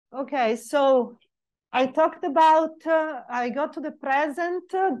Okay, so I talked about, I got to the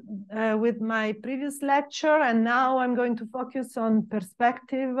present with my previous lecture, and now I'm going to focus on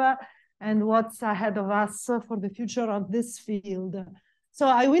perspective and what's ahead of us for the future of this field. So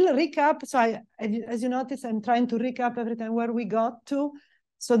I will recap. So as you notice, I'm trying to recap every time where we got to,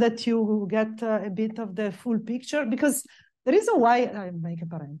 so that you get a bit of the full picture. Because the reason why, I make a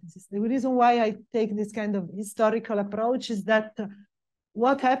parenthesis, the reason why I take this kind of historical approach is that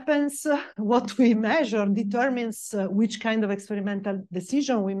what happens, what we measure determines which kind of experimental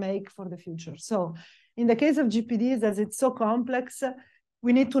decision we make for the future. So in the case of GPDs, as it's so complex,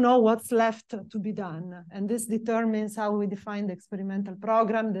 we need to know what's left to be done. And this determines how we define the experimental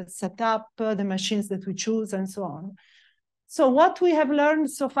program, the setup, the machines that we choose, and so on. So what we have learned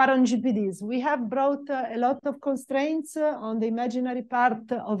so far on GPDs, we have brought a lot of constraints on the imaginary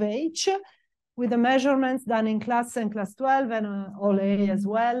part of H, with the measurements done in class and class 12 and OLA as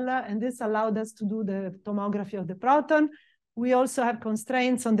well. And this allowed us to do the tomography of the proton. We also have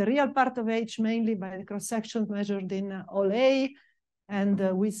constraints on the real part of H, mainly by the cross-sections measured in OLA.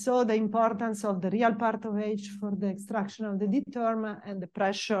 And we saw the importance of the real part of H for the extraction of the D term and the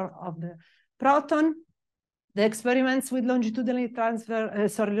pressure of the proton. The experiments with longitudinally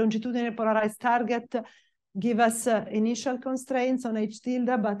polarized target give us initial constraints on H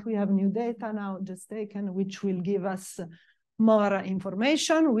tilde, but we have new data now just taken, which will give us more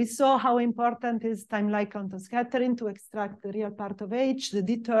information. We saw how important is time-like quantum scattering to extract the real part of H, the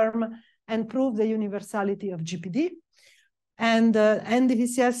D term, and prove the universality of GPD. And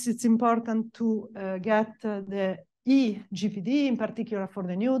NDVCS, it's important to get the E GPD, in particular for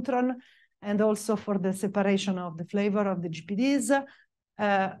the neutron, and also for the separation of the flavor of the GPDs.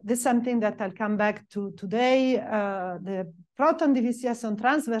 This is something that I'll come back to today. The proton DVCS on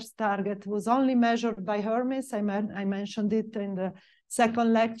transverse target was only measured by Hermes. I mentioned it in the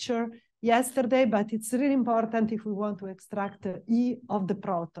second lecture yesterday, but it's really important if we want to extract E of the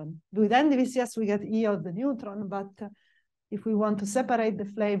proton. With NDVCS, we get E of the neutron, but if we want to separate the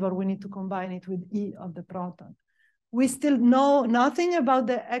flavor, we need to combine it with E of the proton. We still know nothing about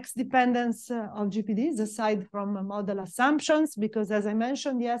the X dependence of GPDs aside from model assumptions, because as I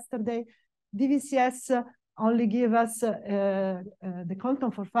mentioned yesterday, DVCS only give us the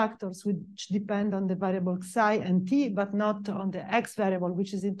quantum for factors which depend on the variable psi and t, but not on the X variable,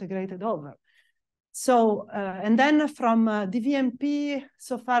 which is integrated over. So, and then from DVMP,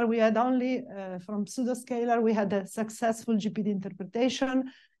 so far we had only, from pseudoscalar, we had a successful GPD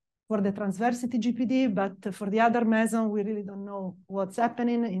interpretation for the transversity GPD, but for the other meson, we really don't know what's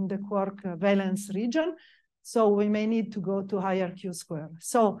happening in the quark valence region. So we may need to go to higher Q square.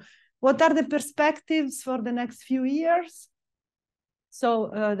 So what are the perspectives for the next few years?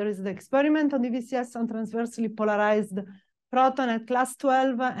 So there is the experiment on DVCS on transversely polarized proton at class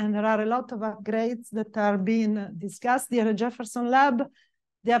 12, and there are a lot of upgrades that are being discussed here at Jefferson Lab.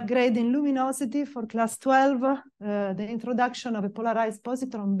 The upgrade in luminosity for class 12, the introduction of a polarized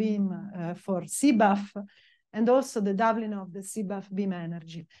positron beam for CBAF, and also the doubling of the CBAF beam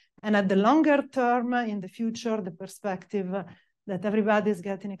energy. And at the longer term, in the future, the perspective that everybody is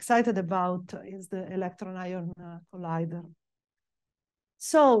getting excited about is the electron-ion collider.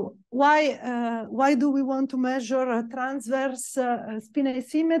 So why do we want to measure transverse spin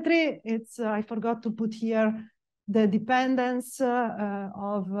asymmetry? It's, I forgot to put here the dependence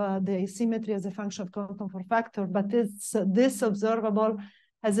of the asymmetry as a function of quantum for factor, but this observable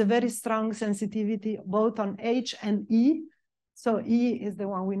has a very strong sensitivity both on H and E. So E is the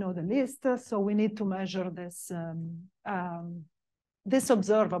one we know the least, so we need to measure this, this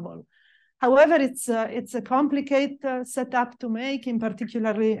observable. However, it's a complicated setup to make, in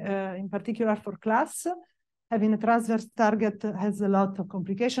particular for class. Having a transverse target has a lot of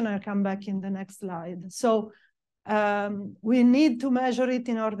complication. I'll come back in the next slide. So we need to measure it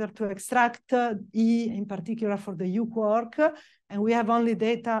in order to extract E, in particular for the U quark, and we have only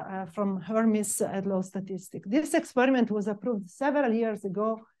data from Hermes at low statistics. This experiment was approved several years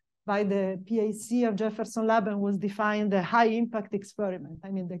ago by the PAC of Jefferson Lab and was defined a high impact experiment.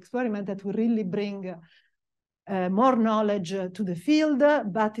 I mean, the experiment that will really bring more knowledge to the field,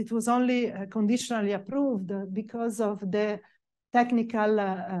 but it was only conditionally approved because of the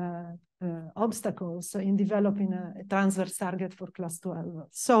technical obstacles in developing a transverse target for class 12.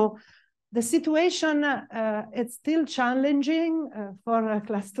 So the situation, it's still challenging for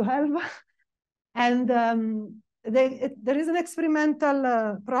class 12. And there is an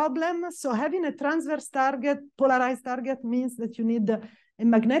experimental problem. So having a transverse target, polarized target, means that you need a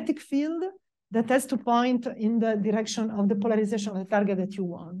magnetic field that has to point in the direction of the polarization of the target that you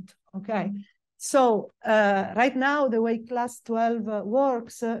want, okay? So right now, the way class 12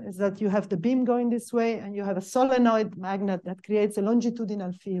 works is that you have the beam going this way, and you have a solenoid magnet that creates a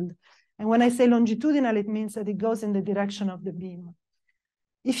longitudinal field. And when I say longitudinal, it means that it goes in the direction of the beam.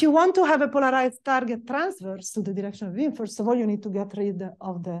 If you want to have a polarized target transverse to the direction of the beam, first of all, you need to get rid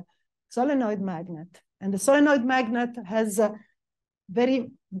of the solenoid magnet. And the solenoid magnet has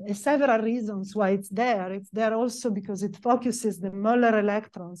several reasons why it's there. It's there also because it focuses the Muller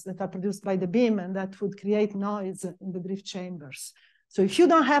electrons that are produced by the beam, and that would create noise in the drift chambers. So if you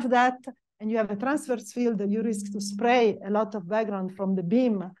don't have that, and you have a transverse field, you risk to spray a lot of background from the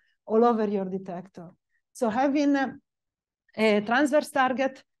beam all over your detector. So having a transverse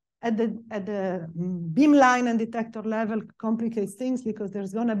target at the beam line and detector level complicates things, because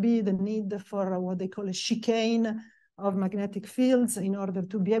there's going to be the need for what they call a chicane of magnetic fields in order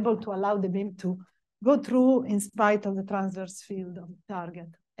to be able to allow the beam to go through in spite of the transverse field of the target.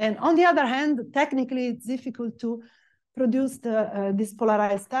 And on the other hand, technically, it's difficult to produce this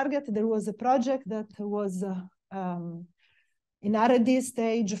polarized target. There was a project that was in R&D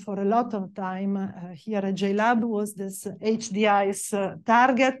stage for a lot of time here at JLab, was this HDI's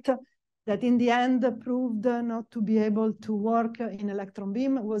target that in the end proved not to be able to work in electron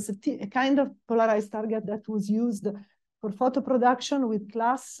beam. It was a kind of polarized target that was used for photo production with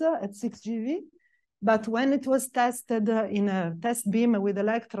class at 6 GeV. But when it was tested in a test beam with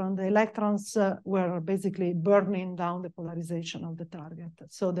electron, the electrons were basically burning down the polarization of the target.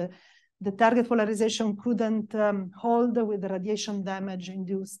 So the target polarization couldn't hold with the radiation damage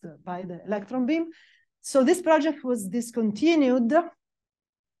induced by the electron beam. So this project was discontinued,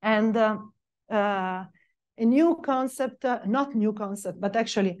 and a new concept, not new concept, but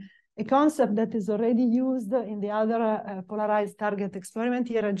actually a concept that is already used in the other polarized target experiment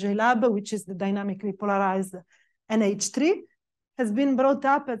here at JLab, which is the dynamically polarized NH3, has been brought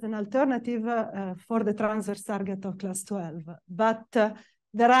up as an alternative for the transverse target of class 12. But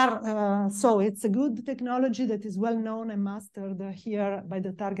there are, so it's a good technology that is well known and mastered here by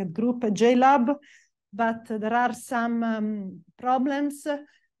the target group at JLab, but there are some problems.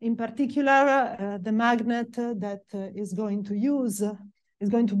 In particular, the magnet that is going to be used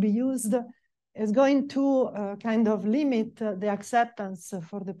is going to kind of limit the acceptance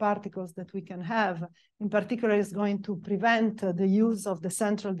for the particles that we can have. In particular, it's going to prevent the use of the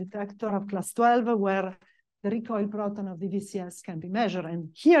central detector of class 12, where the recoil proton of the VCS can be measured. And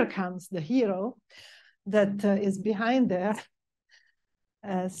here comes the hero that is behind there.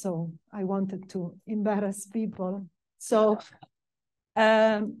 So I wanted to embarrass people. So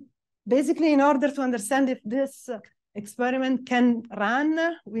basically, in order to understand if this experiment can run,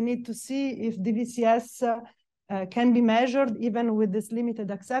 we need to see if the VCS can be measured even with this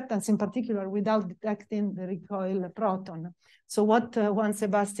limited acceptance, in particular without detecting the recoil proton. So what Juan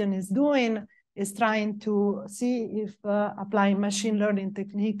Sebastian is doing is trying to see if applying machine learning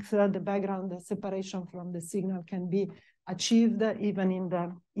techniques, the background separation from the signal can be achieved even in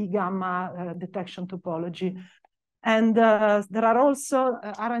the E-gamma detection topology. And there are also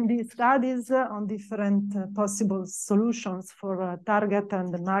R&D studies on different possible solutions for target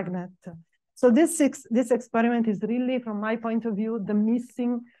and the magnet. So this experiment is really, from my point of view, the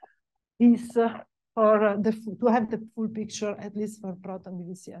missing piece for to have the full picture, at least for proton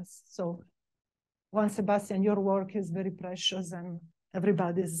VCS. So Juan Sebastian, your work is very precious, and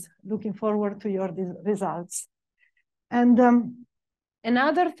everybody's looking forward to your results. And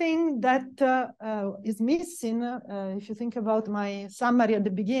another thing that is missing, if you think about my summary at the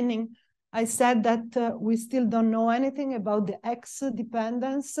beginning, I said that we still don't know anything about the X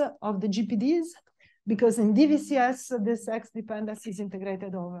dependence of the GPDs, because in DVCS, this X dependence is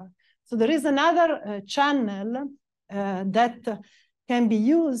integrated over. So there is another channel that can be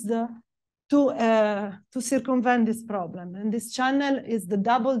used to circumvent this problem. And this channel is the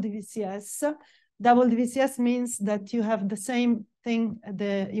double DVCS. Double DVCS means that you have the same thing,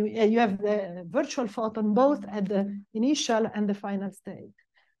 you have the virtual photon both at the initial and the final state.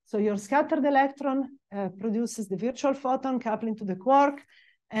 So your scattered electron produces the virtual photon coupling to the quark,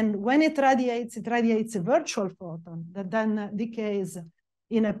 and when it radiates a virtual photon that then decays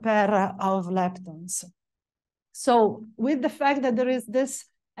in a pair of leptons. So with the fact that there is this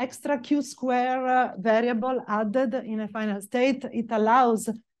extra Q square variable added in a final state, it allows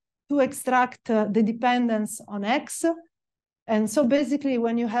to extract the dependence on X. And so basically,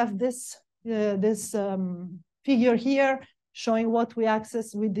 when you have this, figure here showing what we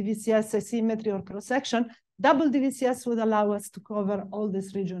access with DVCS asymmetry or cross-section, double DVCS would allow us to cover all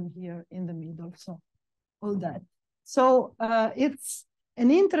this region here in the middle. So all that. So it's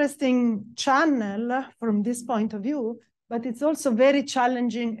an interesting channel from this point of view, but it's also very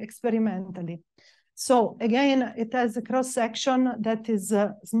challenging experimentally. So again, it has a cross-section that is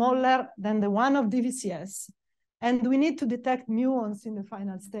smaller than the one of DVCS. And we need to detect muons in the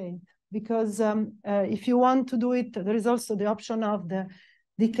final state, because if you want to do it, there is also the option of the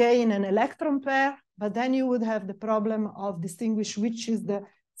decay in an electron pair, but then you would have the problem of distinguish which is the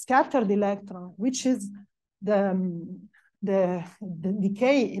scattered electron, which is the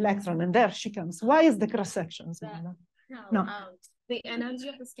decay electron, and there she comes. Why is the cross-section? No. The energy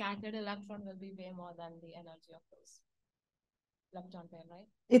of the scattered electron will be way more than the energy of those lepton pair, right?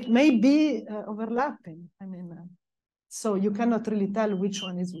 It may be overlapping. I mean, so you cannot really tell which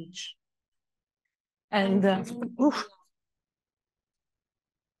one is which. And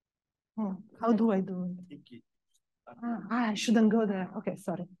how do I do it? I shouldn't go there. Okay,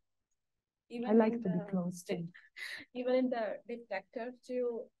 sorry. I like to be close to. Even in the detectors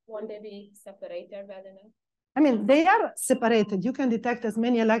too, won't they be separated well enough? I mean, they are separated. You can detect as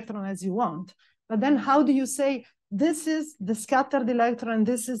many electrons as you want. But then how do you say, this is the scattered electron,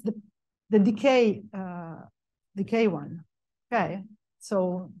 this is the decay one? Okay,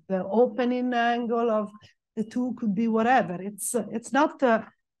 so the opening angle of the two could be whatever. It's not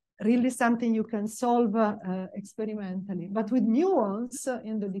really something you can solve experimentally. But with muons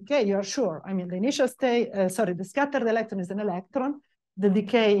in the decay, you're sure. I mean, the initial state, the scattered electron is an electron. The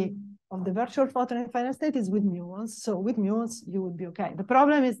decay of the virtual photon in final state is with muons. So with muons, you would be okay. The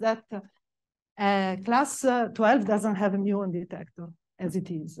problem is that class 12 doesn't have a muon detector as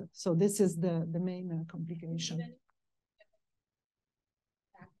it is. So this is the main complication.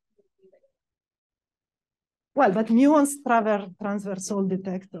 Well, but muons transverse all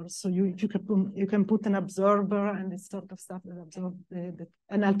detectors. So you can put an absorber and this sort of stuff that absorb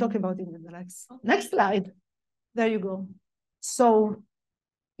and I'll talk about it in the next slide. There you go. So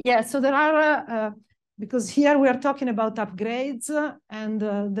yeah, so there are, because here we are talking about upgrades, and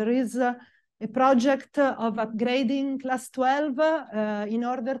there is a project of upgrading class 12 in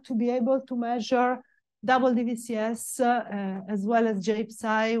order to be able to measure double DVCS as well as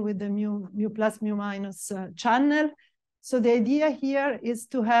JPSI with the mu plus, mu minus channel. So the idea here is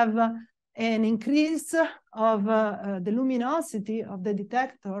to have an increase of the luminosity of the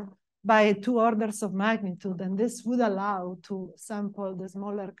detector by 2 orders of magnitude, and this would allow to sample the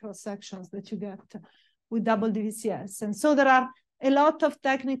smaller cross-sections that you get with double DVCS. And so there are a lot of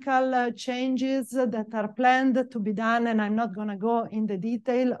technical changes that are planned to be done, and I'm not going to go in the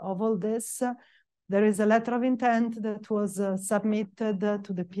detail of all this. There is a letter of intent that was submitted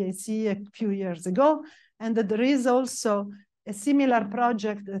to the PAC a few years ago, and that there is also a similar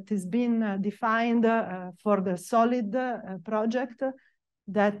project that has been defined for the SOLID project,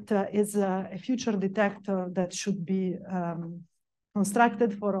 that is a future detector that should be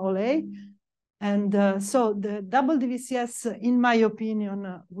constructed for OLA. And so the double DVCS, in my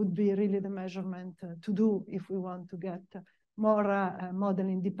opinion, would be really the measurement to do if we want to get more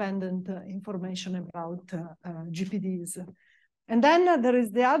model-independent information about GPDs. And then there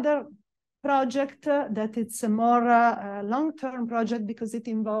is the other project that it's a more long-term project because it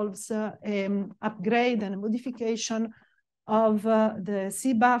involves an upgrade and a modification of the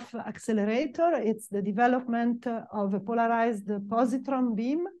CBAF accelerator. It's the development of a polarized positron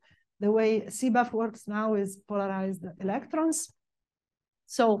beam. The way CBAF works now is polarized electrons.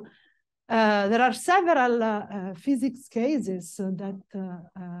 So there are several physics cases that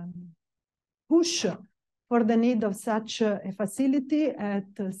push for the need of such a facility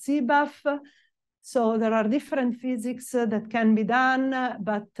at CBAF. So there are different physics that can be done,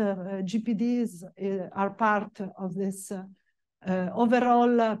 but GPDs are part of this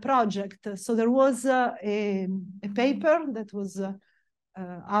overall project. So there was a paper that was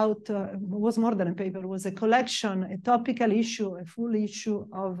was more than a paper, was a collection, a topical issue, a full issue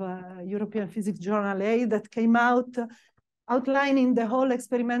of European Physics Journal A that came out outlining the whole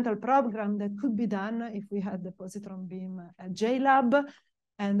experimental program that could be done if we had the positron beam at JLab.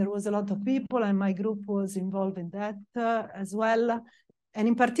 And there was a lot of people, and my group was involved in that as well. And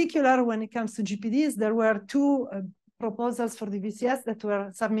in particular, when it comes to GPDs, there were 2 proposals for the VCS that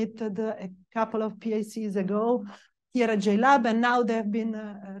were submitted a couple of PACs ago here at JLab, and now they have been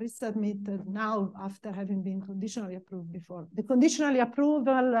resubmitted now after having been conditionally approved before. The conditionally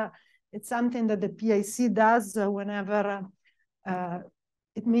approval, it's something that the PAC does whenever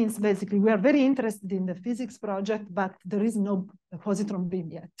it means basically we are very interested in the physics project, but there is no positron beam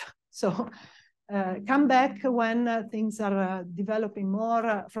yet. So come back when things are developing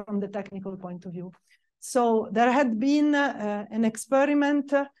more from the technical point of view. So there had been an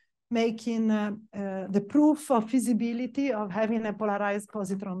experiment making the proof of feasibility of having a polarized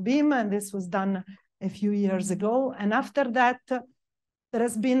positron beam, and this was done a few years ago. And after that, there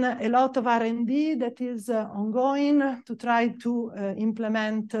has been a lot of R&D that is ongoing to try to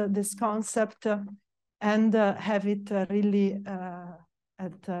implement this concept and have it really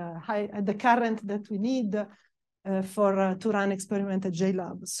at the current that we need to run experiment at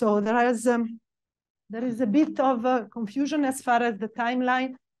JLab. So there is a bit of confusion as far as the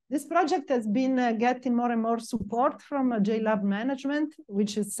timeline. This project has been getting more and more support from JLab management,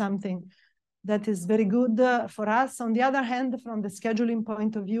 which is something that is very good for us. On the other hand, from the scheduling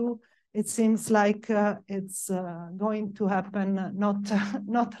point of view, it seems like it's going to happen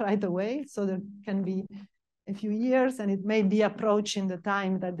not right away. So there can be a few years, and it may be approaching the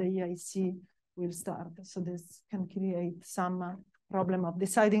time that the EIC will start. So this can create some problem of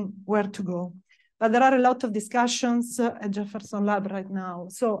deciding where to go. But there are a lot of discussions at Jefferson Lab right now.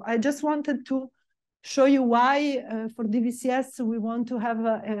 So I just wanted to show you why for DVCS we want to have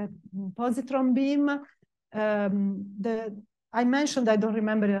a positron beam. I mentioned, I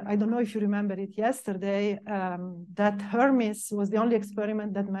don't know if you remember it yesterday, that Hermes was the only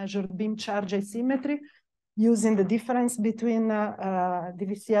experiment that measured beam charge asymmetry using the difference between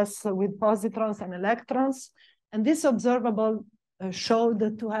DVCS with positrons and electrons. And this observable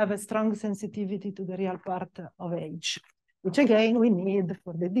showed to have a strong sensitivity to the real part of H, which again we need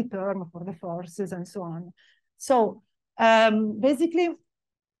for the D term, for the forces, and so on. So basically,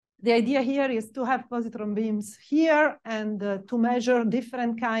 the idea here is to have positron beams here and to measure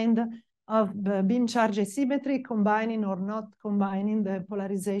different kind of beam charge asymmetry, combining or not combining the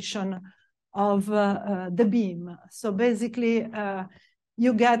polarization of the beam. So basically,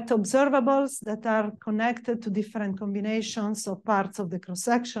 you get observables that are connected to different combinations of parts of the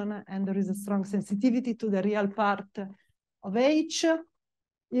cross-section, and there is a strong sensitivity to the real part of H.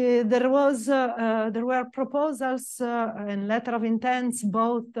 There were proposals and letter of intents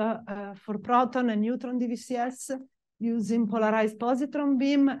both for proton and neutron DVCS using polarized positron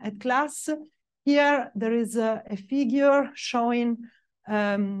beam at class. Here there is a figure showing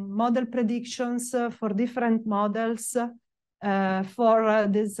model predictions for different models for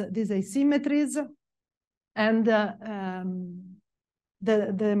these asymmetries, and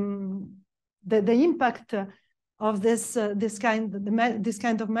the impact of this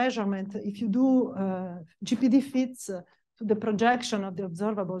kind of measurement, if you do GPD fits to the projection of the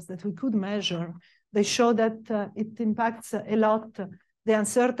observables that we could measure, they show that it impacts a lot the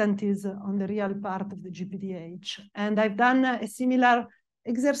uncertainties on the real part of the GPDH. And I've done a similar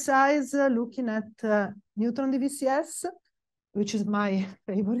exercise looking at neutron DVCS, which is my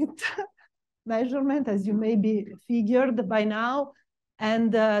favorite measurement, as you may be figured by now.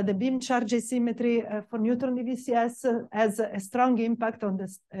 And the beam charge asymmetry for neutron DVCS has a strong impact on the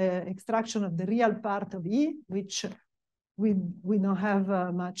extraction of the real part of E, which we don't have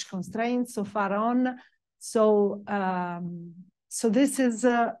much constraints so far on. So, so this is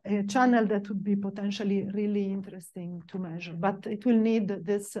a channel that would be potentially really interesting to measure, but it will need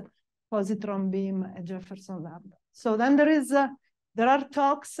this positron beam at Jefferson Lab. So then there are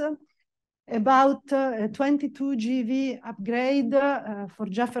talks about a 22 GeV upgrade for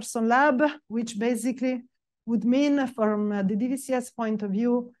Jefferson Lab, which basically would mean from the DVCS point of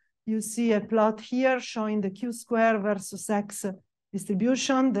view, you see a plot here showing the Q square versus X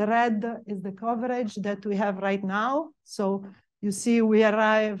distribution. The red is the coverage that we have right now. So you see we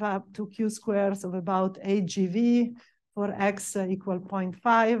arrive up to Q squares of about 8 GeV for X equal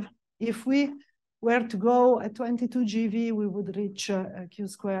 0.5. If we were to go at 22 GeV, we would reach Q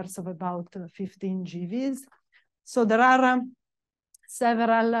squares of about 15 GeVs. So there are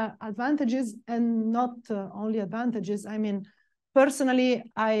several advantages, and not only advantages. I mean, personally,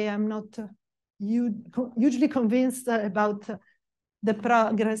 I am not hugely convinced about the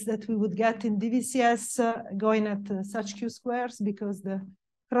progress that we would get in DVCS going at such Q squares, because the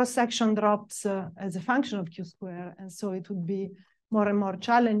cross-section drops as a function of Q square, and so it would be more and more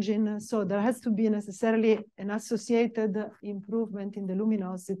challenging. So there has to be necessarily an associated improvement in the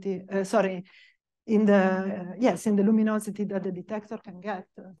luminosity, in the luminosity that the detector can get,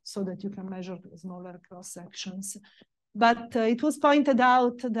 so that you can measure smaller cross-sections. But it was pointed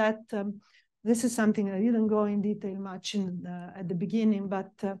out that this is something I didn't go in detail much at the beginning,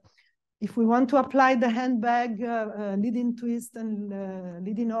 but if we want to apply the handbag leading twist and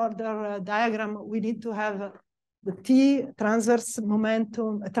leading order diagram, we need to have the T transferred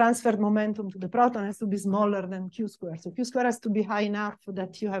momentum to the proton has to be smaller than Q square. So Q square has to be high enough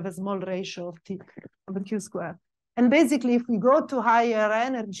that you have a small ratio of T over Q square. And basically, if we go to higher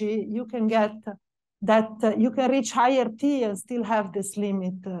energy, you can get that you can reach higher T and still have this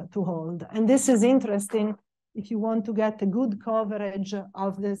limit to hold. And this is interesting if you want to get a good coverage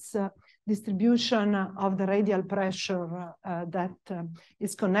of this distribution of the radial pressure that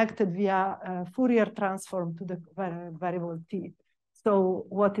is connected via Fourier transform to the variable t. So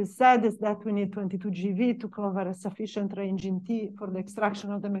what is said is that we need 22 GeV to cover a sufficient range in T for the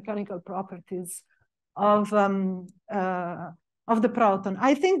extraction of the mechanical properties of the proton.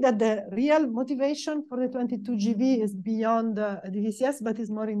 I think that the real motivation for the 22 GeV is beyond the VCS, but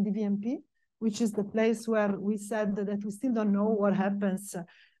is more in DVMP, which is the place where we said that we still don't know what happens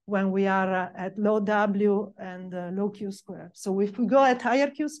when we are at low W and low Q square. So if we go at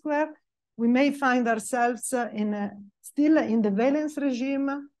higher Q square, we may find ourselves still in the valence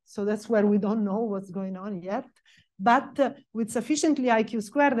regime. So that's where we don't know what's going on yet, but with sufficiently high Q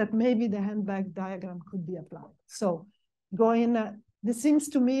square that maybe the handbag diagram could be applied. So this seems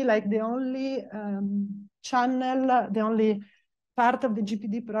to me like the only channel, the only part of the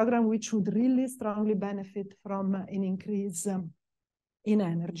GPD program which would really strongly benefit from an increase in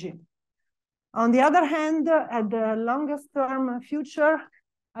energy. On the other hand, at the longest term future,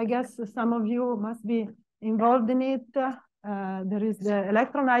 I guess some of you must be involved in it. There is the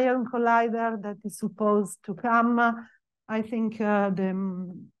electron-ion collider that is supposed to come. I think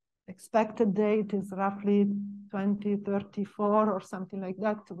the expected date is roughly 2034 or something like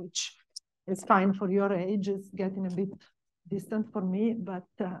that, which is fine for your age. It's getting a bit distant for me, but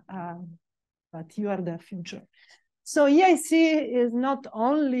you are the future. So EIC is not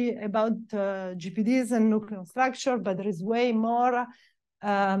only about GPDs and nucleon structure, but there is way more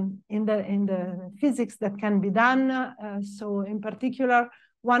in the physics that can be done. So in particular,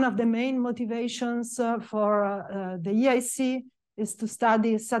 one of the main motivations for the EIC is to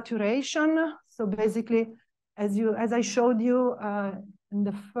study saturation. So basically, as I showed you in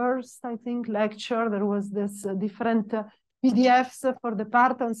the first, I think, lecture, there was this different PDFs for the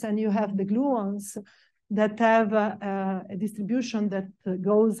partons, and you have the gluons that have a distribution that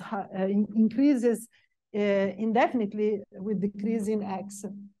goes increases indefinitely with decreasing X.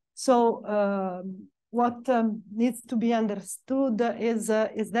 So what needs to be understood is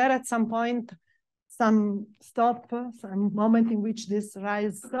there at some point some moment in which this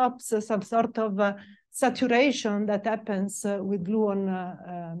rise stops, some sort of saturation that happens with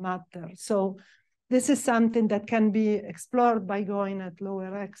gluon matter. So this is something that can be explored by going at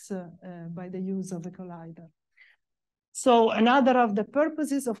lower X by the use of a collider. So another of the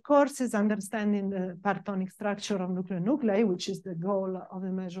purposes, of course, is understanding the partonic structure of nuclear nuclei, which is the goal of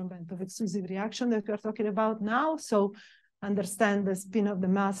the measurement of exclusive reaction that we're talking about now. So understand the spin of the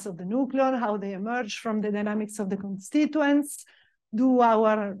mass of the nucleon, how they emerge from the dynamics of the constituents, do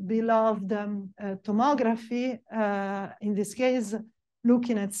our beloved tomography, in this case,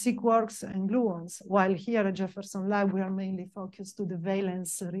 looking at seq quarks and gluons, while here at Jefferson Lab, we are mainly focused to the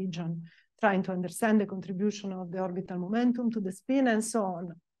valence region, trying to understand the contribution of the orbital momentum to the spin and so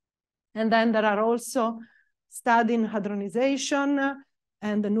on. And then there are also studying hadronization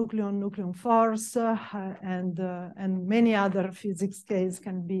and the nucleon force and many other physics cases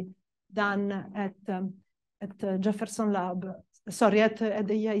can be done at Jefferson Lab, sorry, at the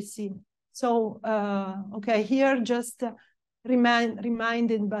EIC. So, okay, here just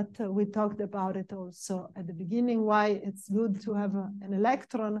reminded, but we talked about it also at the beginning, why it's good to have an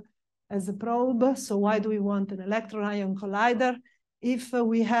electron as a probe. So why do we want an electron-ion collider? If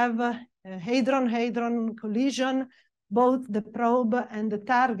we have a hadron-hadron collision, both the probe and the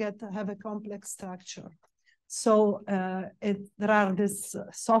target have a complex structure. So there are this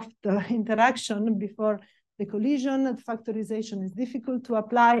soft interaction before the collision. The factorization is difficult to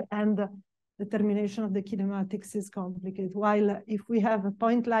apply, and determination of the kinematics is complicated. While if we have a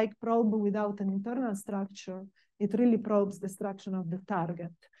point-like probe without an internal structure, it really probes the structure of the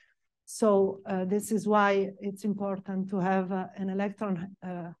target. So this is why it's important to have an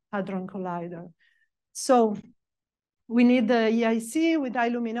electron-hadron collider. So we need the EIC with high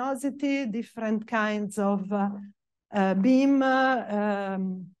luminosity, different kinds of beam,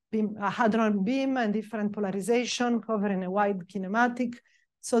 hadron beam, and different polarization covering a wide kinematic,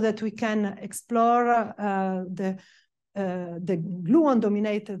 so that we can explore the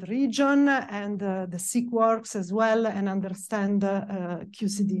gluon-dominated region and the seq quarks as well, and understand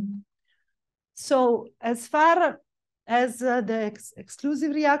QCD. So as far as the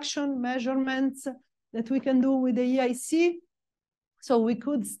exclusive reaction measurements that we can do with the EIC, so we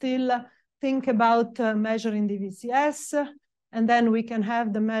could still think about measuring the VCS, and then we can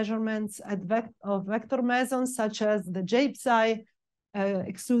have the measurements of vector mesons, such as the JPSI,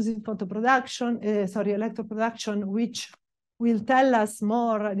 exclusive electroproduction, which will tell us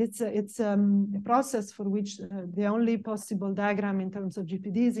more. It's a process for which the only possible diagram in terms of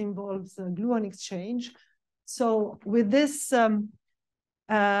GPDs involves gluon exchange. So with this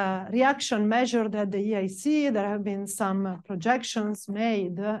reaction measured at the EIC. There have been some projections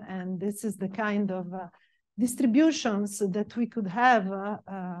made, and this is the kind of distributions that we could have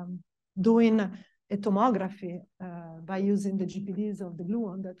doing a tomography by using the GPDs of the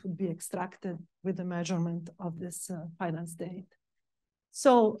gluon that would be extracted with the measurement of this final state.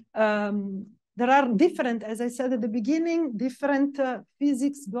 So there are different, as I said at the beginning, different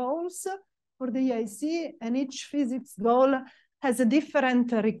physics goals for the EIC, and each physics goal has a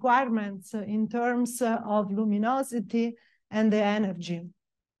different requirements in terms of luminosity and the energy.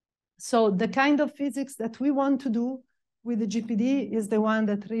 So the kind of physics that we want to do with the GPD is the one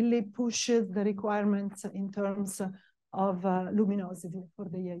that really pushes the requirements in terms of luminosity for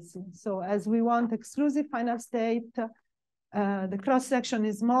the EIC. So as we want exclusive final state, the cross-section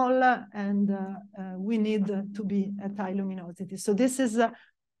is small, and we need to be at high luminosity. So this is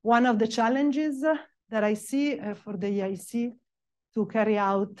one of the challenges that I see for the EIC to carry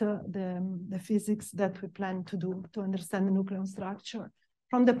out the physics that we plan to do to understand the nucleon structure.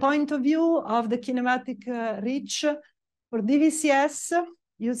 From the point of view of the kinematic reach for DVCS,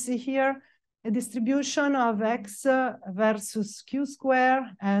 you see here a distribution of X versus Q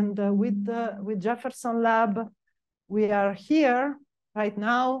square, and with Jefferson Lab, we are here right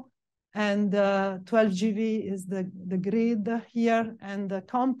now, and 12 GeV is the grid here, and the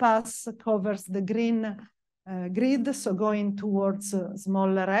compass covers the green grid, so going towards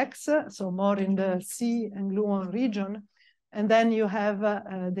smaller X, so more in the C and gluon region. And then you have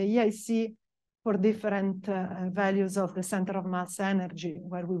the EIC for different values of the center of mass energy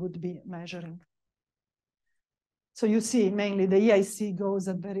where we would be measuring. So you see mainly the EIC goes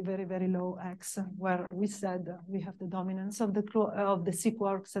at very, very, very low X, where we said we have the dominance of the C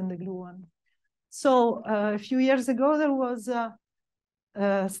quarks and the gluon. So a few years ago, there was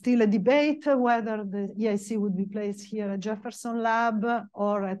still a debate whether the EIC would be placed here at Jefferson Lab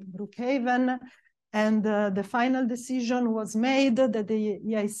or at Brookhaven. And the final decision was made that the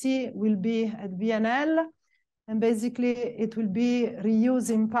EIC will be at VNL. And basically, it will be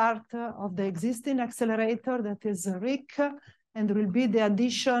reusing part of the existing accelerator that is RIC, and there will be the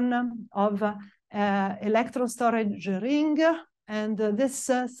addition of electron storage ring. And this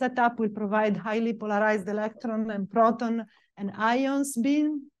setup will provide highly polarized electron and proton and ions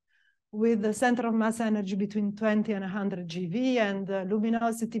beam with the center of mass energy between 20 and 100 GeV, and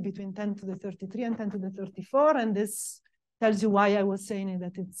luminosity between 10 to the 33 and 10 to the 34. And this tells you why I was saying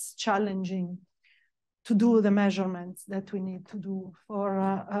that it's challenging to do the measurements that we need to do for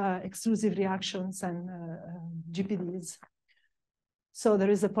exclusive reactions and GPDs. So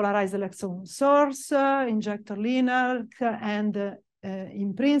there is a polarized electron source, injector linear, and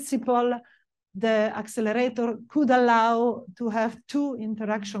in principle, the accelerator could allow to have two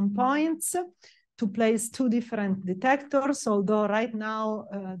interaction points to place two different detectors, although right now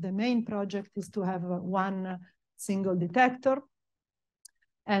the main project is to have one single detector.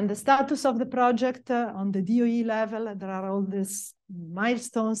 And the status of the project on the DOE level, there are all these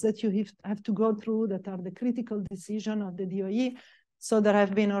milestones that you have to go through that are the critical decision of the DOE. So there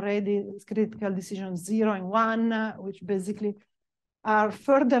have been already critical decisions 0 and 1, which basically are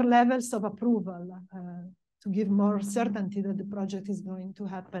further levels of approval to give more certainty that the project is going to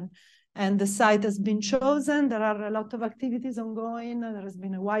happen. And the site has been chosen. There are a lot of activities ongoing. There has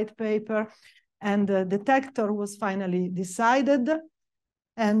been a white paper, and the detector was finally decided.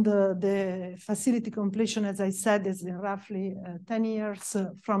 And the facility completion, as I said, is in roughly 10 years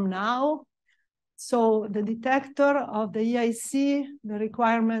from now. So the detector of the EIC, the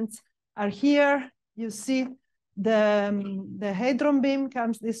requirements are here. You see the hadron beam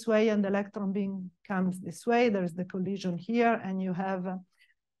comes this way and the electron beam comes this way. There's the collision here, and you have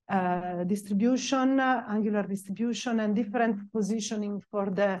distribution, angular distribution, and different positioning for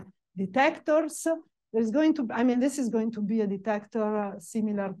the detectors. There's going to, I mean, this is going to be a detector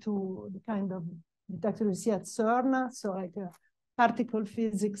similar to the kind of detector you see at CERN, so like a particle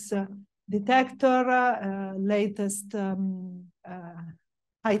physics detector, latest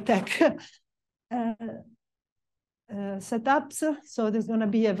high-tech setups. So there's going to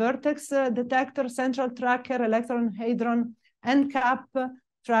be a vertex detector, central tracker, electron, hadron, and cap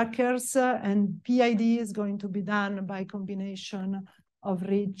trackers, and PID is going to be done by combination of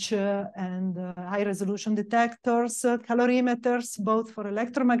rich and high-resolution detectors, calorimeters, both for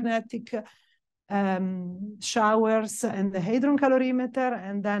electromagnetic showers and the hadron calorimeter.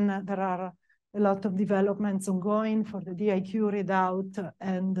 And then there are a lot of developments ongoing for the DIQ readout.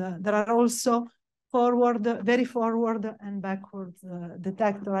 And there are also forward, very forward and backward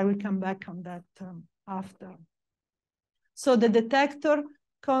detector. I will come back on that after. So the detector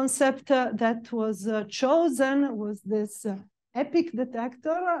concept that was chosen was this EPIC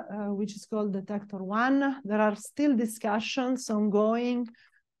detector, which is called detector 1. There are still discussions ongoing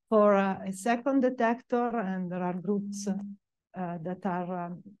for a second detector, and there are groups that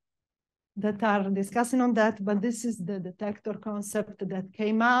are discussing on that, but this is the detector concept that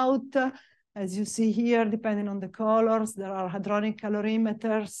came out. As you see here, depending on the colors, there are hadronic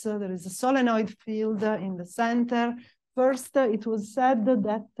calorimeters. There is a solenoid field in the center. First, it was said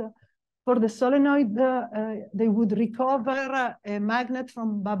that for the solenoid, they would recover a magnet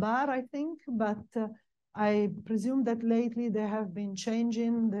from Babar, I think, but I presume that lately they have been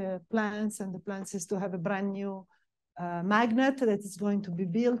changing the plans, and the plans is to have a brand new magnet that is going to be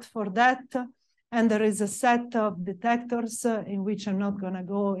built for that. And there is a set of detectors in which I'm not going to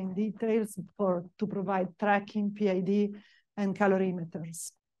go in details to provide tracking, PID, and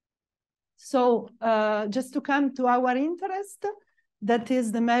calorimeters. So just to come to our interest, that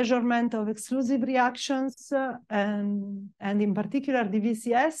is the measurement of exclusive reactions and in particular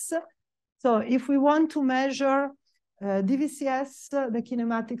DVCS. So if we want to measure DVCS, the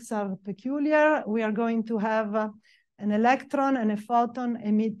kinematics are peculiar. We are going to have an electron and a photon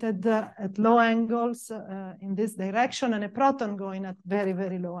emitted at low angles in this direction, and a proton going at very,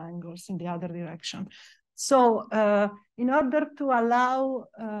 very low angles in the other direction. So in order to allow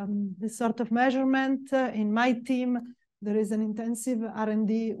this sort of measurement, in my team, there is an intensive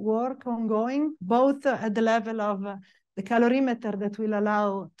R&D work ongoing, both at the level of the calorimeter that will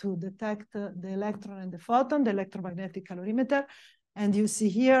allow to detect the electron and the photon, the electromagnetic calorimeter. And you see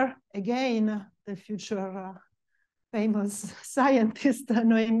here, again, the future famous scientist,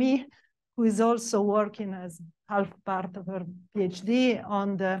 Noémie, who is also working as half part of her PhD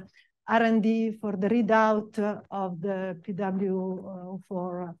on the R&D for the readout of the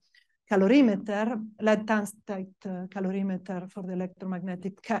PW4 calorimeter, lead tungstate calorimeter for the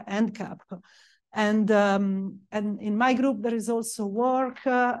electromagnetic end cap. And in my group, there is also work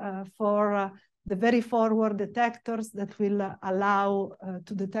for the very forward detectors that will allow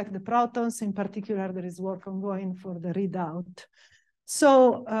to detect the protons. In particular, there is work ongoing for the readout.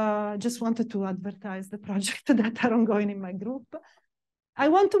 So just wanted to advertise the project that are ongoing in my group. I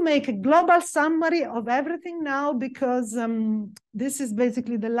want to make a global summary of everything now, because this is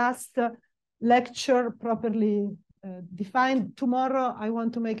basically the last lecture properly defined. Tomorrow, I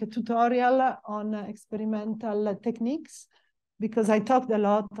want to make a tutorial on experimental techniques, because I talked a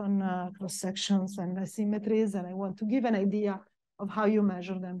lot on cross-sections and asymmetries, and I want to give an idea of how you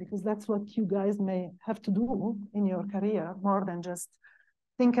measure them, because that's what you guys may have to do in your career, more than just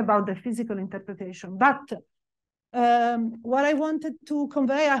think about the physical interpretation. But what I wanted to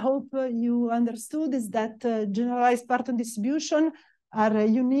convey, I hope you understood, is that generalized parton distribution are a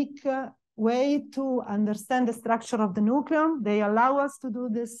unique way to understand the structure of the nucleon. They allow us to do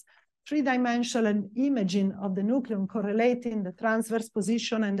this three-dimensional imaging of the nucleon, correlating the transverse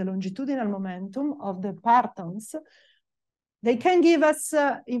position and the longitudinal momentum of the partons. They can give us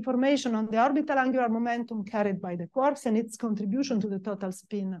information on the orbital angular momentum carried by the quarks and its contribution to the total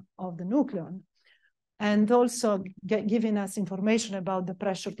spin of the nucleon, and also giving us information about the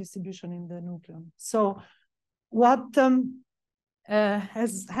pressure distribution in the nucleon. So what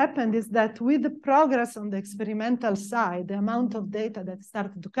has happened is that with the progress on the experimental side, the amount of data that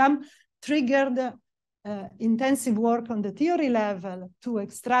started to come triggered intensive work on the theory level to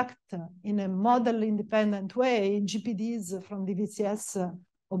extract in a model-independent way GPDs from the DVCS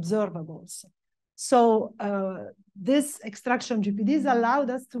observables. So this extraction GPDs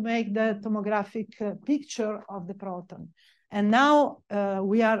allowed us to make the tomographic picture of the proton. And now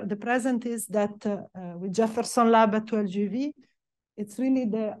the present is that with Jefferson Lab at 12 GeV, it's really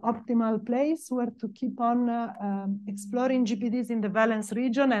the optimal place where to keep on exploring GPDs in the valence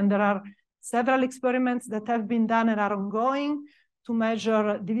region. And there are several experiments that have been done and are ongoing to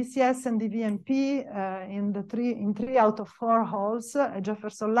measure DVCS and DVMP in 3 out of 4 holes at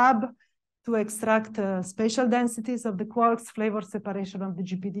Jefferson Lab, to extract spatial densities of the quarks, flavor separation of the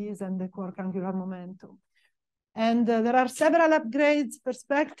GPDs, and the quark angular momentum. And there are several upgrades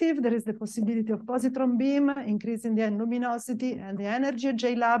perspective. There is the possibility of positron beam, increasing the luminosity and the energy at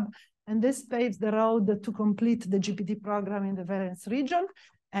JLab. And this paves the road to complete the GPD program in the valence region.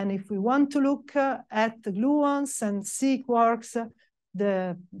 And if we want to look at the gluons and C quarks,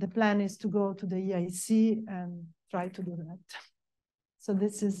 the plan is to go to the EIC and try to do that. So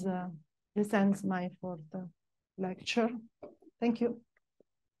this ends my 4th lecture. Thank you.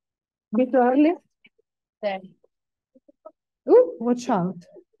 Bit early. Ooh, watch out.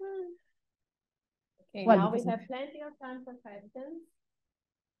 Okay, well, now we have plenty of time for questions.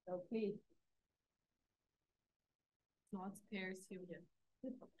 So please. Not spare student.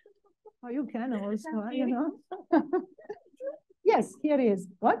 Oh, you can also, you know. Yes, here he is.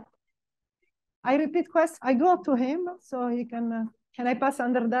 What? I repeat question. I go to him so he can I pass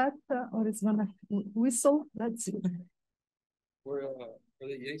under that or it's gonna whistle? Let's see. For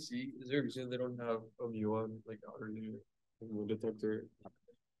the EAC, is there a reason they don't have a muon like earlier muon detector?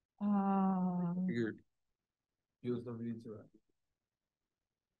 Figured use the V to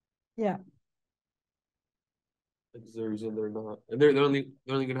yeah. Like, is there a reason they're not? And they're only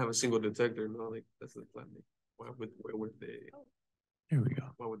gonna have a single detector, not like that's the plan. Why would they? Here we go.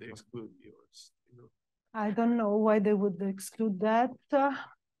 Why would they exclude yours? You know? I don't know why they would exclude that. I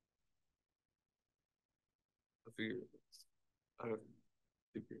figured. I don't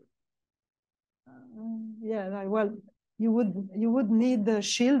figure. Yeah, well, you would need the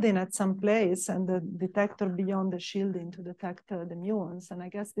shielding at some place and the detector beyond the shielding to detect the muons. And I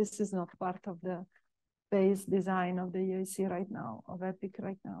guess this is not part of the base design of the EAC right now, of EPIC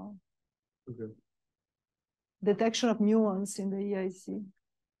right now. Okay. Detection of muons in the EAC.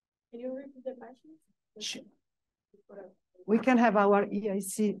 Can you repeat the question? Sure. We can have our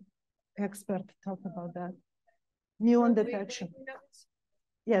EIC expert talk about that. Muon detection.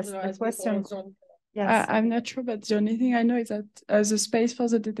 Yes, the question. Yes. I'm not sure, but the only thing I know is that the space for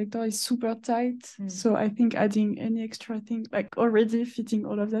the detector is super tight. So I think adding any extra thing, like already fitting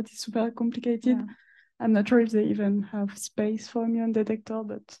all of that is super complicated. Yeah. I'm not sure if they even have space for a muon detector,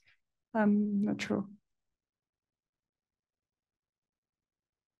 but I'm not sure.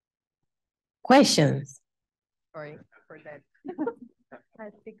 Questions? Sorry for that. I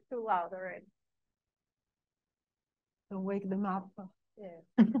speak too loud already. Don't wake them up.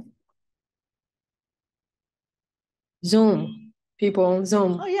 Yeah. Zoom. People on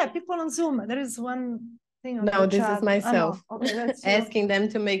Zoom. Oh yeah, people on Zoom. There is one thing on No, the this chat. is myself. Oh, no. Okay, that's you. Asking them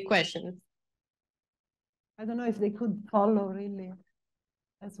to make questions. I don't know if they could follow really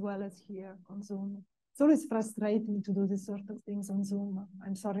as well as here on Zoom. It's always frustrating to do this sort of things on Zoom.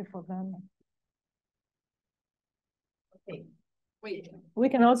 I'm sorry for them. Okay. Wait. We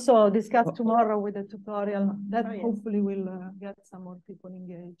can also discuss tomorrow with the tutorial that Oh, yes. hopefully will get some more people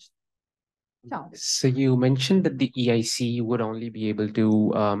engaged. Ciao. So you mentioned that the EIC would only be able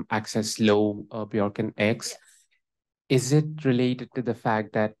to access low Bjorken X. Yes. Is it related to the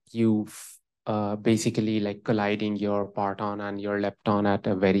fact that you've basically like colliding your parton and your lepton at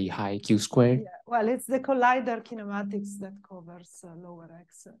a very high Q squared? Yeah. Well, it's the collider kinematics that covers lower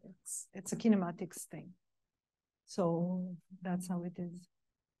X. It's a kinematics thing. So that's how it is.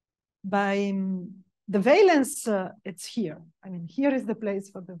 By the valence, it's here. I mean, here is the place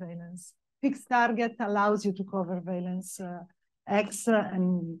for the valence. Fixed target allows you to cover valence X,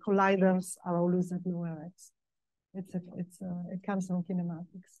 and colliders are always at lower X. It comes from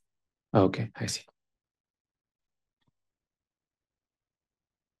kinematics. Okay, I see.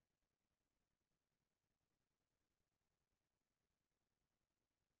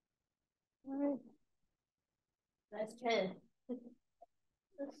 Right. That's 10.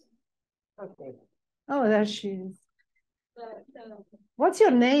 Okay. Oh, there she is. What's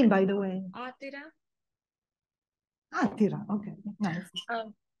your name, by the way? Atira. Atira. Okay, nice. I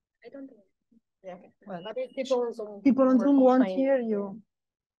don't know. Yeah. Well, But if people on Zoom, people on Zoom won't fine. hear you.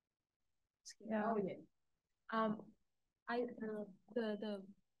 Yeah. Oh, yeah. The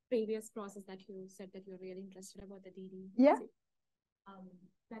previous process that you said that you're really interested about the DD. Yeah.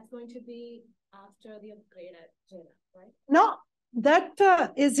 That's going to be after the upgrade at JENA, right? No, that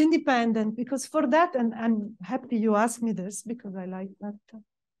is independent, because for that, and I'm happy you asked me this because I like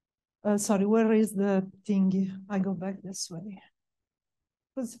that. Sorry, where is the thingy? I go back this way.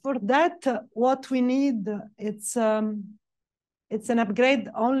 Because for that, what we need, it's an upgrade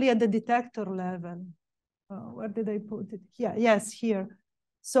only at the detector level. Where did I put it? Here, yes, here.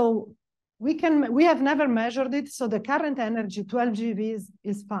 So we have never measured it. So the current energy, 12 GeV,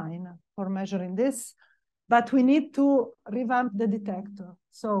 is fine for measuring this, but we need to revamp the detector.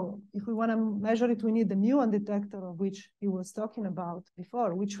 So if we want to measure it, we need the muon detector, of which he was talking about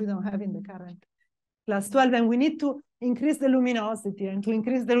before, which we don't have in the current class 12, and we need to increase the luminosity. And to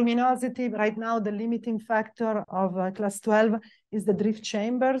increase the luminosity, right now, the limiting factor of class 12 is the drift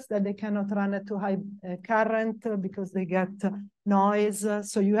chambers, that they cannot run at too high current because they get noise.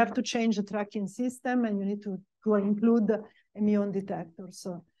 So you have to change the tracking system, and you need to include a muon detector.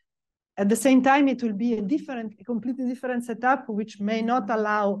 So at the same time, it will be a completely different setup, which may not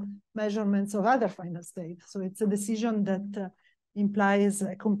allow measurements of other final state. So it's a decision that implies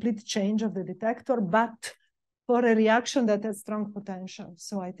a complete change of the detector, but for a reaction that has strong potential.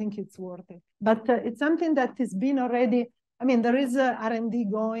 So I think it's worth it. But it's something that has been already, I mean, there is R&D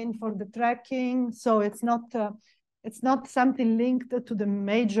going for the tracking. So it's not it's not something linked to the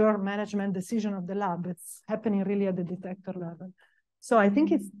major management decision of the lab. It's happening really at the detector level. So I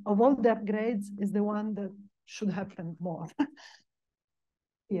think it's, of all the upgrades, is the one that should happen more.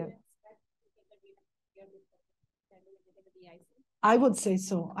 Yeah. I would say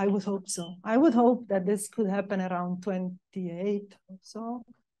so. I would hope so. I would hope that this could happen around 28 or so.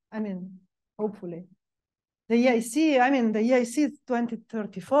 I mean, hopefully. The EIC, I mean, the EIC is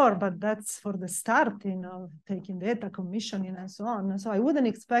 2034, but that's for the starting of taking data, commissioning, and so on. So I wouldn't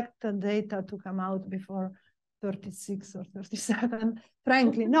expect the data to come out before 36 or 37,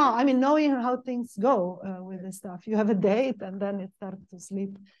 frankly. No, I mean, knowing how things go with the stuff. You have a date, and then it starts to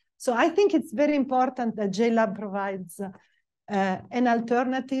sleep. So I think it's very important that JLab provides an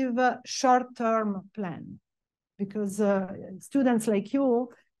alternative short-term plan, because students like you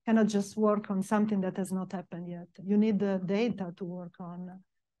cannot just work on something that has not happened yet. You need the data to work on.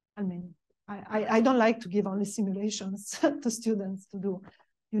 I mean, I don't like to give only simulations to students to do.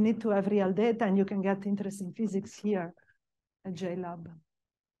 You need to have real data, and you can get interesting physics here at JLab.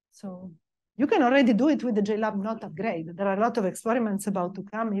 So you can already do it with the JLab not upgrade. There are a lot of experiments about to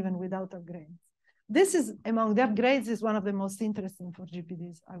come even without upgrades. This is, among the upgrades, is one of the most interesting for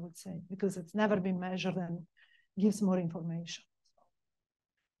GPDs, I would say, because it's never been measured and gives more information.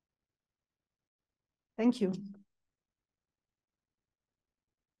 Thank you.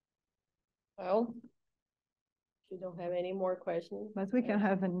 Well, we don't have any more questions. But we can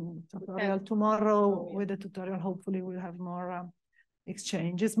have a tutorial tomorrow. With the tutorial, hopefully we'll have more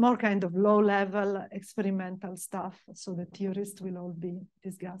exchange. It's more kind of low-level experimental stuff, so the theorists will all be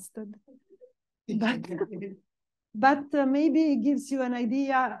disgusted. But maybe it gives you an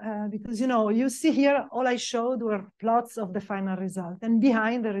idea, because, you know, you see here, all I showed were plots of the final result. And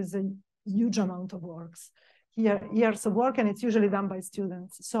behind there is a huge amount of works. Here, years of work, and it's usually done by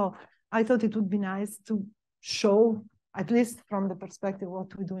students. So I thought it would be nice to show, at least from the perspective of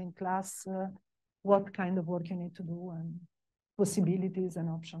what we do in class, what kind of work you need to do and possibilities and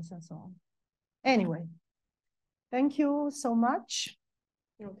options and so on. Anyway, thank you so much.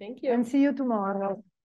 No, thank you. And see you tomorrow.